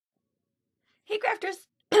Hey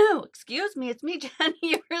crafters, excuse me, it's me, Jenny,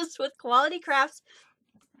 yours with Quality Crafts,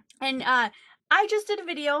 and I just did a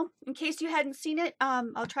video, in case you hadn't seen it,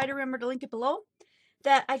 I'll try to remember to link it below,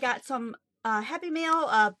 that I got some Happy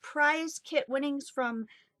Mail prize kit winnings from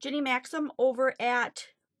Ginny Maxam over at,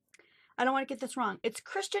 I don't want to get this wrong, it's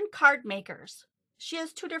Christian Card Makers. She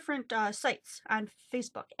has two different sites on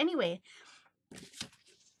Facebook. Anyway,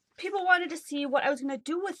 people wanted to see what I was going to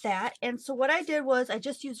do with that, and so what I did was I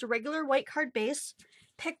just used a regular white card base,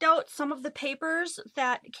 picked out some of the papers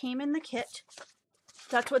that came in the kit.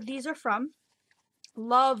 That's what these are from.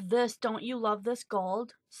 Love this. Don't you love this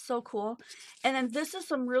gold? So cool. And then this is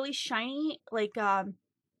some really shiny, like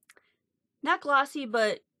not glossy,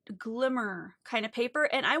 but glimmer kind of paper,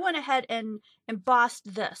 and I went ahead and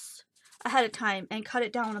embossed this ahead of time and cut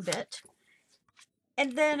it down a bit.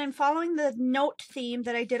 And then I'm following the note theme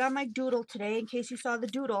that I did on my doodle today, in case you saw the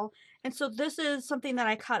doodle. And so this is something that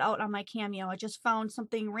I cut out on my Cameo. I just found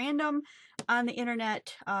something random on the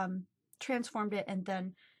internet, transformed it, and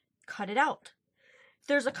then cut it out.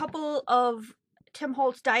 There's a couple of Tim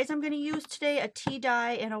Holtz dyes I'm going to use today, a tea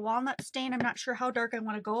dye and a walnut stain. I'm not sure how dark I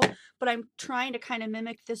want to go, but I'm trying to kind of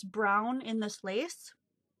mimic this brown in this lace.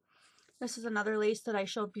 This is another lace that I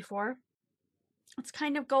showed before. It's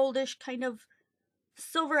kind of goldish, kind of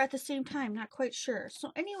silver at the same time, not quite sure.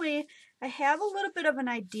 So anyway, I have a little bit of an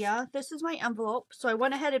idea. This is my envelope, so I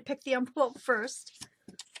went ahead and picked the envelope first,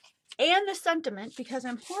 and the sentiment, because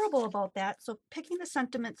I'm horrible about that, so picking the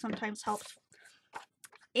sentiment sometimes helps.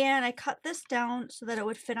 And I cut this down so that it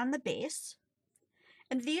would fit on the base,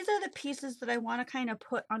 and these are the pieces that I want to kind of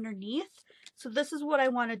put underneath. So this is what I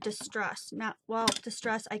want to distress, not, well,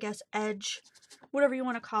 distress, I guess, edge, whatever you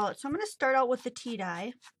want to call it. So I'm going to start out with the tea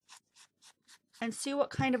dye and see what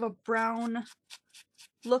kind of a brown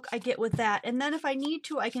look I get with that. And then if I need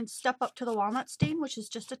to, I can step up to the walnut stain, which is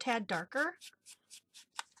just a tad darker,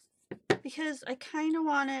 because I kind of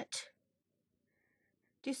want it,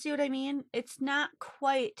 do you see what I mean? It's not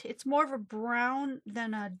quite, it's more of a brown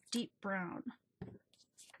than a deep brown,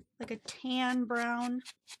 like a tan brown.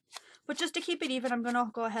 But just to keep it even, I'm going to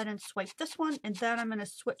go ahead and swipe this one, and then I'm going to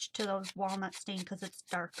switch to those walnut stain because it's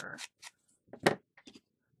darker.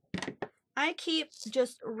 I keep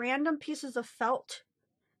just random pieces of felt.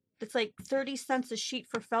 It's like 30 cents a sheet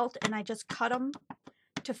for felt, and I just cut them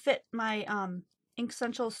to fit my Ink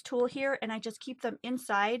Essentials tool here, and I just keep them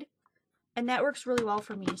inside, and that works really well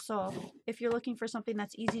for me. So if you're looking for something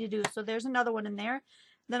that's easy to do, so there's another one in there.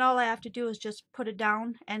 Then all I have to do is just put it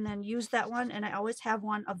down and then use that one, and I always have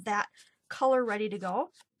one of that color ready to go.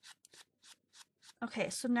 Okay,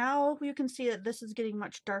 so now you can see that this is getting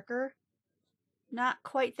much darker. Not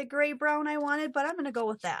quite the gray brown I wanted, but I'm going to go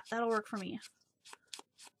with that. That'll work for me.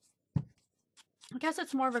 I guess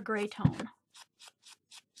it's more of a gray tone.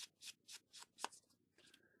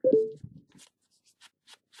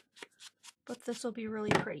 But this will be really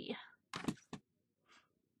pretty.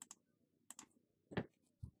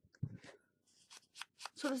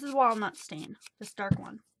 So this is walnut stain, this dark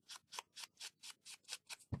one.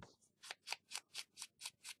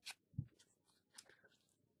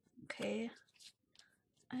 Okay.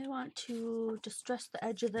 I want to distress the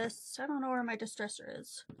edge of this. I don't know where my distressor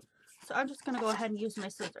is. So I'm just going to go ahead and use my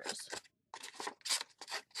scissors.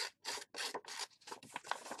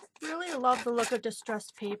 Really love the look of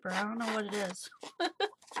distressed paper. I don't know what it is.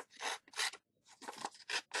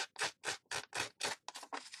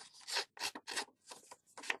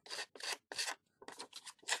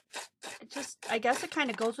 I guess it kind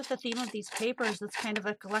of goes with the theme of these papers. It's kind of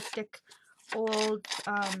eclectic, old,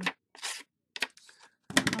 I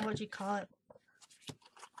don't know what you call it.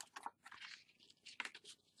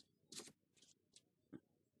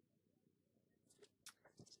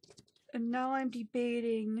 And now I'm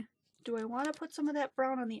debating, do I want to put some of that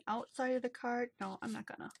brown on the outside of the card? No, I'm not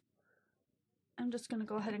gonna. I'm just gonna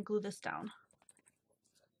go ahead and glue this down.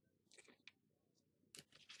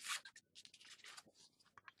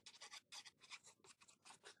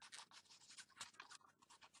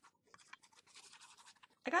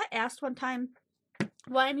 I got asked one time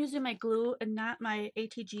why I'm using my glue and not my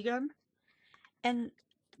ATG gun. And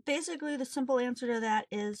basically the simple answer to that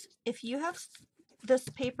is, if you have this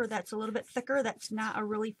paper that's a little bit thicker, that's not a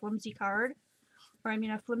really flimsy card, or I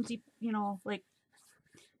mean a flimsy, you know, like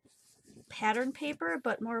pattern paper,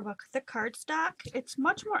 but more of a thick cardstock, it's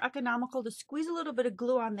much more economical to squeeze a little bit of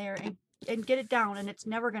glue on there and get it down, and it's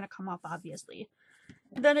never going to come up, obviously,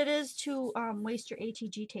 than it is to waste your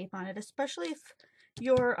ATG tape on it, especially if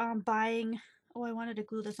you're buying, oh, I wanted to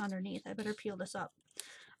glue this underneath, I better peel this up,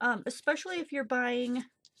 especially if you're buying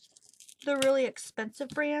the really expensive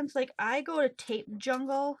brands. Like I go to Tape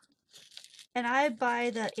Jungle And I buy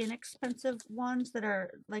the inexpensive ones that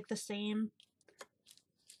are like the same.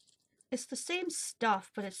 It's the same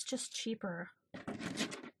stuff, but it's just cheaper.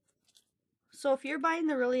 So if you're buying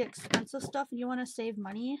the really expensive stuff and you want to save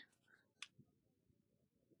money,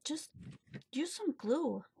 just use some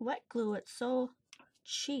glue, wet glue. It's so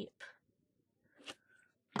cheap.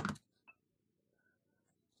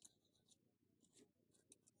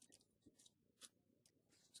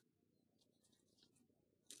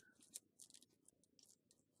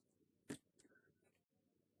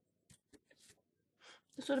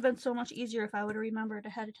 This would have been so much easier if I would have remembered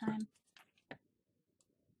ahead of time.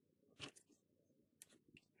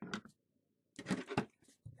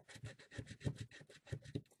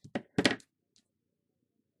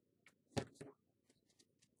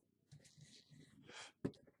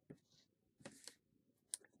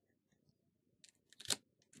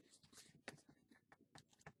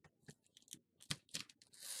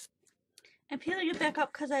 I'm peeling it back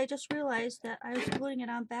up because I just realized that I was gluing it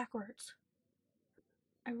on backwards.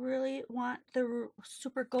 I really want the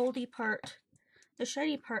super goldy part, the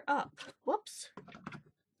shiny part up. Whoops.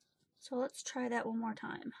 So let's try that one more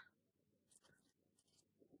time.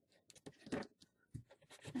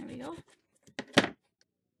 There we go.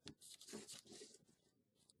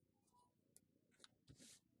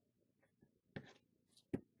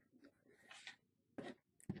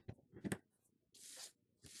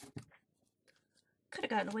 Could have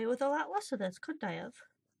gotten away with a lot less of this, couldn't I have?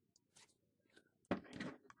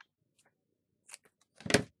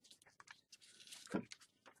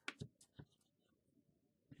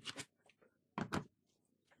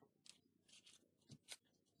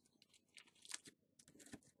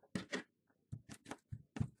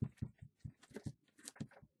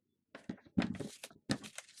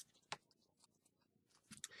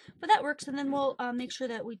 But that works, and then we'll make sure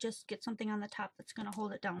that we just get something on the top that's going to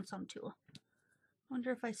hold it down some too.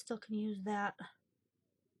 Wonder if I still can use that.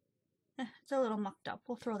 It's a little mucked up.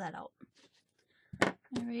 We'll throw that out.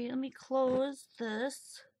 Alright, let me close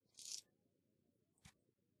this.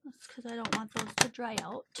 That's because I don't want those to dry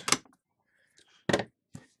out.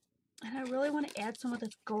 And I really want to add some of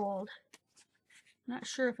this gold. I'm not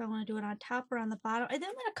sure if I want to do it on top or on the bottom. And then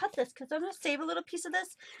I'm going to cut this because I'm going to save a little piece of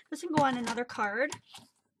this. This can go on another card.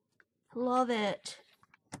 Love it.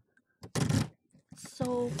 It's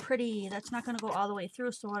so pretty. That's not going to go all the way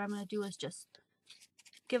through. So what I'm going to do is just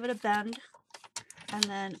give it a bend and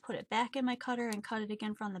then put it back in my cutter and cut it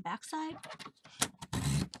again from the back side.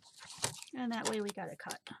 And that way we got it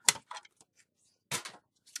cut.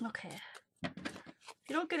 Okay. If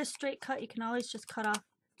you don't get a straight cut, you can always just cut off,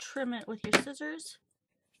 trim it with your scissors.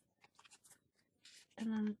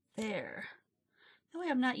 And then there. That way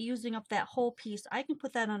I'm not using up that whole piece. I can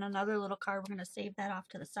put that on another little card. We're going to save that off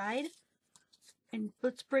to the side. And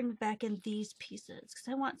let's bring back in these pieces because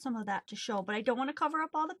I want some of that to show. But I don't want to cover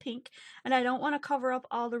up all the pink. And I don't want to cover up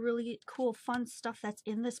all the really cool, fun stuff that's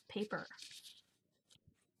in this paper.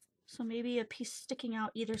 So maybe a piece sticking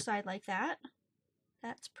out either side like that.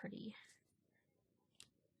 That's pretty.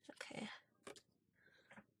 Okay.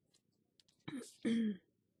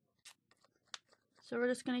 So we're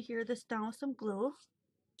just going to adhere this down with some glue.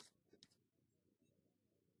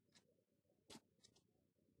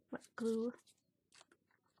 Wet glue.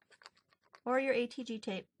 Or your ATG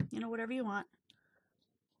tape. You know, whatever you want.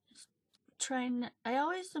 I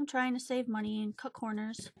always am trying to save money and cut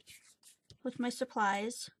corners with my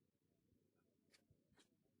supplies.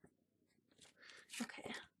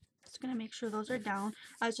 Okay. Just going to make sure those are down.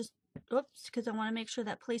 I was just, oops, because I want to make sure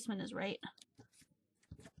that placement is right.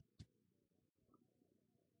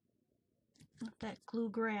 Let that glue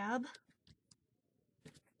grab.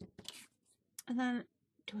 And then,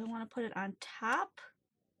 do I want to put it on top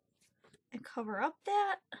and cover up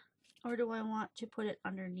that? Or do I want to put it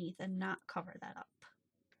underneath and not cover that up?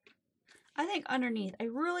 I think underneath. I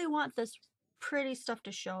really want this pretty stuff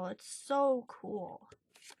to show. It's so cool.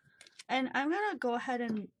 And I'm going to go ahead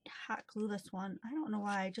and hot glue this one. I don't know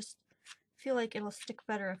why. I just feel like it'll stick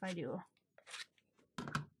better if I do.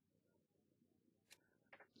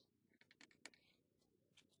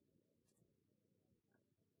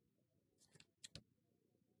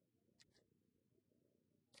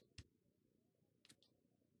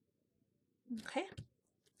 Okay.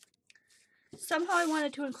 Somehow I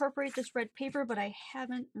wanted to incorporate this red paper, but I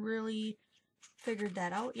haven't really figured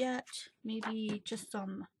that out yet. Maybe just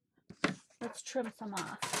some, let's trim some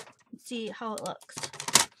off and see how it looks.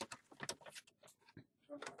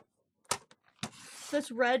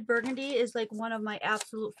 This red burgundy is like one of my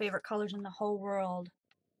absolute favorite colors in the whole world.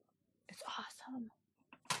 It's awesome.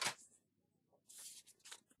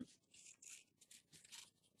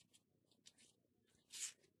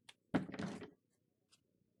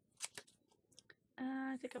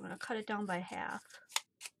 think I'm going to cut it down by half.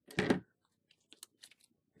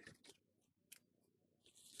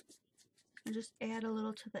 And just add a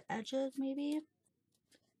little to the edges, maybe.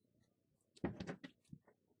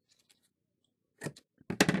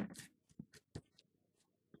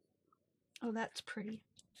 Oh, that's pretty.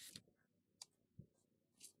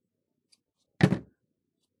 Okay.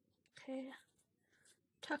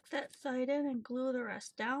 Tuck that side in and glue the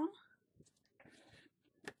rest down.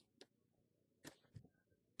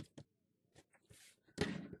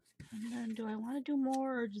 And then do I want to do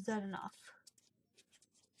more, or is that enough?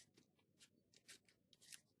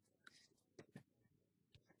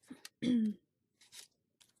 Maybe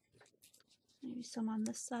some on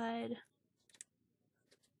this side.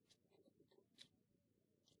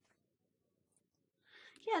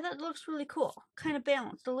 Yeah, that looks really cool. Kind of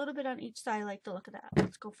balanced. A little bit on each side. I like the look of that.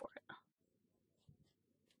 Let's go for it.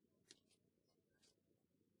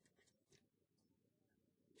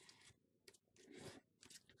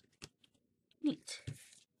 Neat.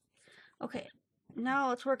 Okay, now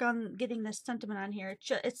let's work on getting this sentiment on here.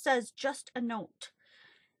 It says, just a note.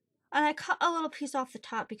 And I cut a little piece off the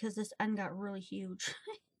top because this end got really huge.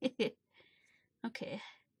 Okay.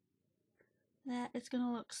 That is going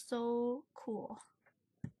to look so cool.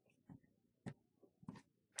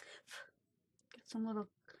 Get some little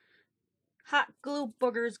hot glue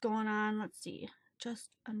boogers going on. Let's see.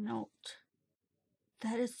 Just a note.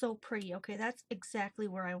 That is so pretty. Okay, that's exactly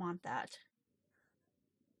where I want that.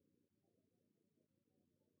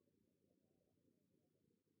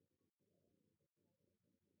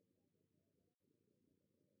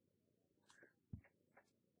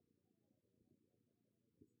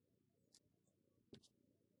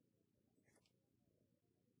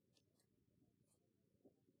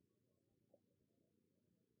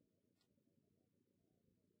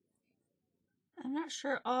 I'm not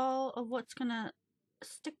sure all of what's gonna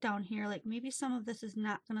stick down here. Like maybe some of this is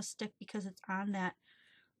not gonna stick because it's on that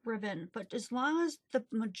ribbon, but as long as the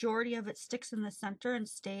majority of it sticks in the center and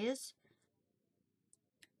stays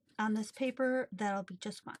on this paper, that'll be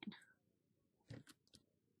just fine.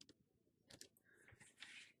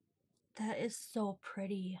 That is so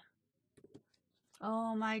pretty.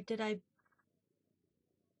 Oh my, did I?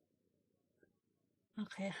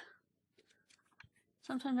 Okay.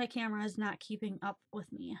 Sometimes my camera is not keeping up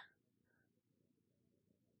with me.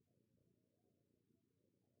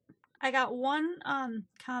 I got one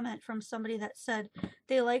comment from somebody that said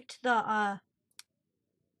they liked the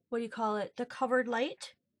what do you call it, the covered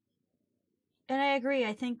light, and I agree.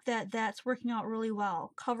 I think that that's working out really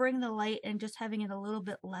well. Covering the light and just having it a little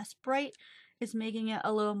bit less bright is making it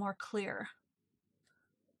a little more clear.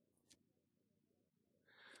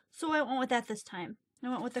 So I went with that this time. I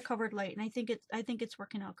went with the covered light, and I think it's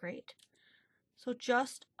working out great. So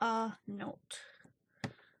just a note.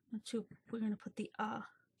 We're gonna put the I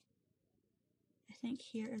think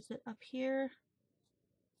here, is it up here?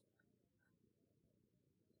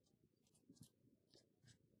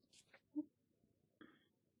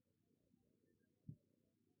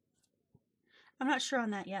 I'm not sure on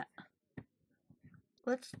that yet.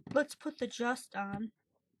 Let's put the just on.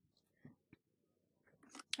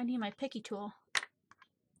 I need my picky tool.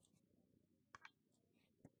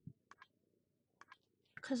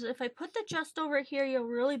 Because if I put the just over here, you'll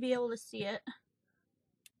really be able to see it.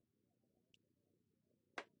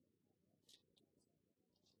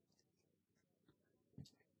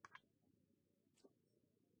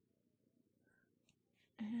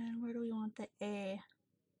 And where do we want the A?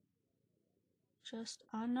 Just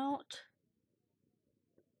a note.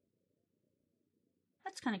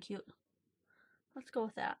 That's kind of cute. Let's go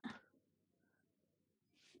with that.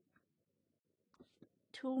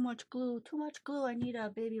 Too much glue. Too much glue. I need a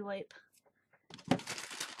baby wipe. Okay.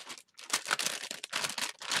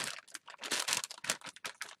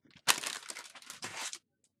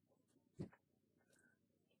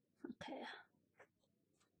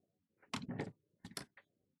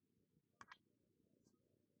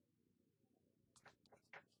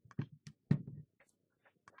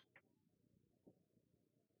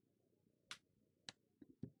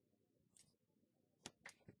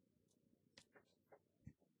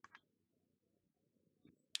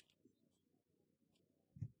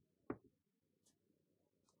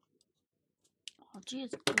 Oh geez,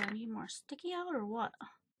 do I need more sticky out or what?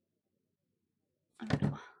 There we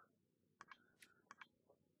go.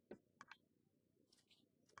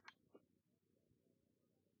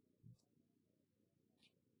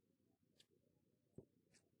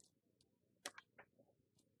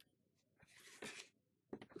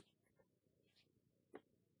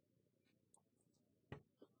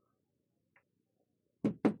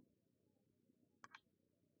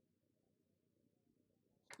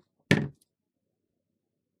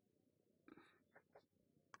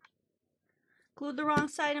 Glued the wrong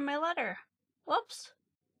side of my letter. Whoops.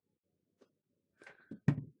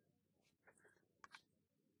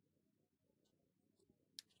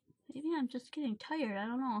 Maybe I'm just getting tired. I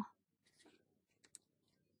don't know.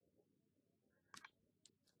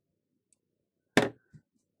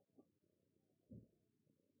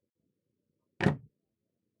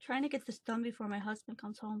 Trying to get this done before my husband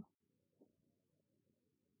comes home.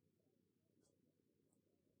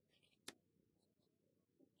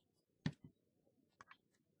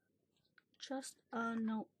 Just a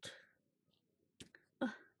note.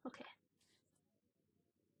 Okay.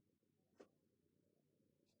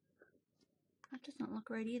 That doesn't look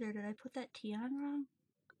right either. Did I put that T on wrong?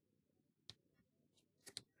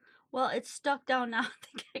 Well, it's stuck down now. I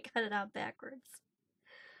think I got it out backwards.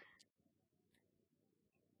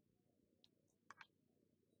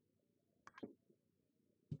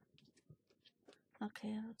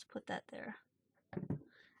 Okay, let's put that there.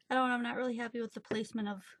 I'm not really happy with the placement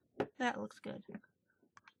of that. Looks good.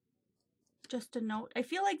 Just a note. I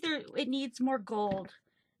feel like it needs more gold.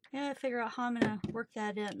 I gotta figure out how I'm gonna work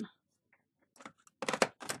that in.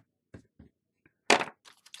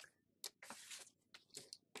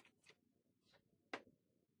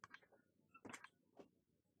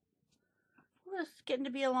 This is getting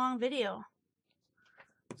to be a long video.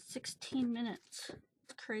 16 minutes.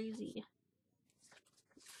 It's crazy.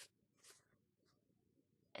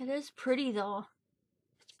 It is pretty though.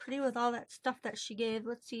 It's pretty with all that stuff that she gave.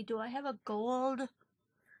 Let's see, do I have a gold?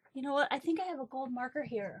 You know what? I think I have a gold marker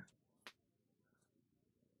here.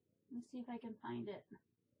 Let's see if I can find it.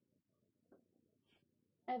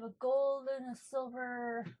 I have a gold and a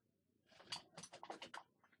silver.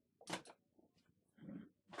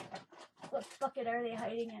 What bucket are they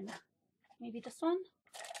hiding in? Maybe this one?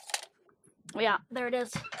 Oh yeah, there it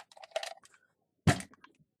is.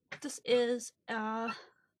 This is,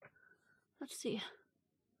 let's see.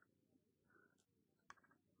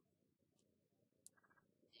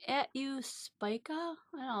 At You Spica?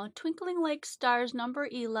 I don't know. Twinkling Like Stars, number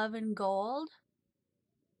 11 gold.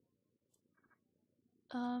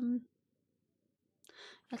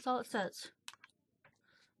 That's all it says.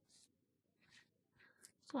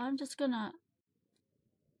 So I'm just gonna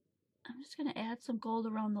add some gold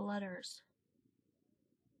around the letters.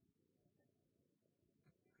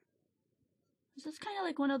 This is kind of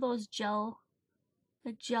like one of those gel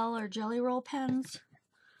or jelly roll pens.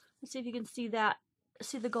 Let's see if you can see that.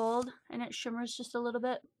 See the gold and it shimmers just a little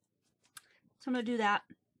bit. So I'm gonna do that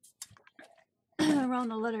around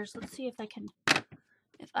the letters. Let's see if I can.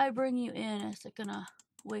 If I bring you in, is it gonna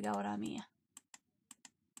wig out on me?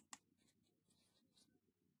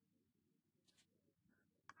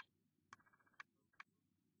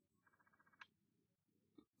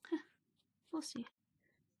 We'll see.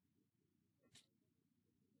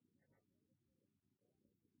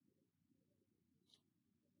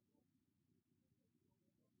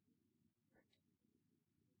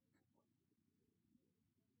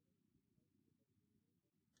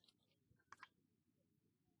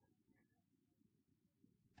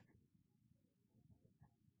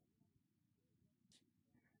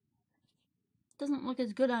 Doesn't look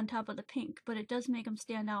as good on top of the pink, but it does make them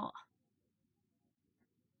stand out.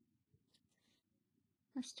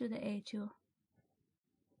 Let's do the A too.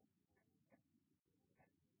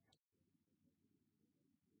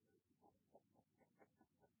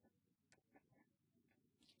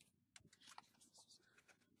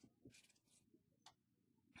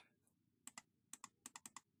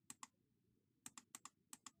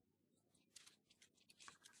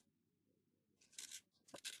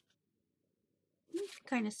 You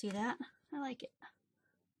can kind of see that. I like it.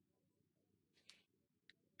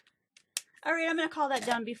 Alright, I'm going to call that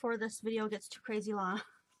done before this video gets too crazy long.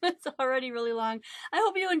 It's already really long. I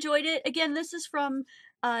hope you enjoyed it. Again, this is from,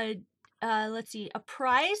 let's see, a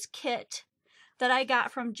prize kit that I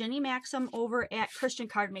got from Ginny Maxam over at Christian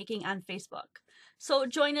Card Making on Facebook. So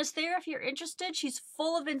join us there if you're interested. She's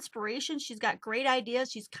full of inspiration. She's got great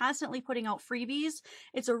ideas. She's constantly putting out freebies.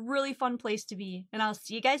 It's a really fun place to be. And I'll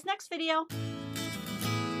see you guys next video.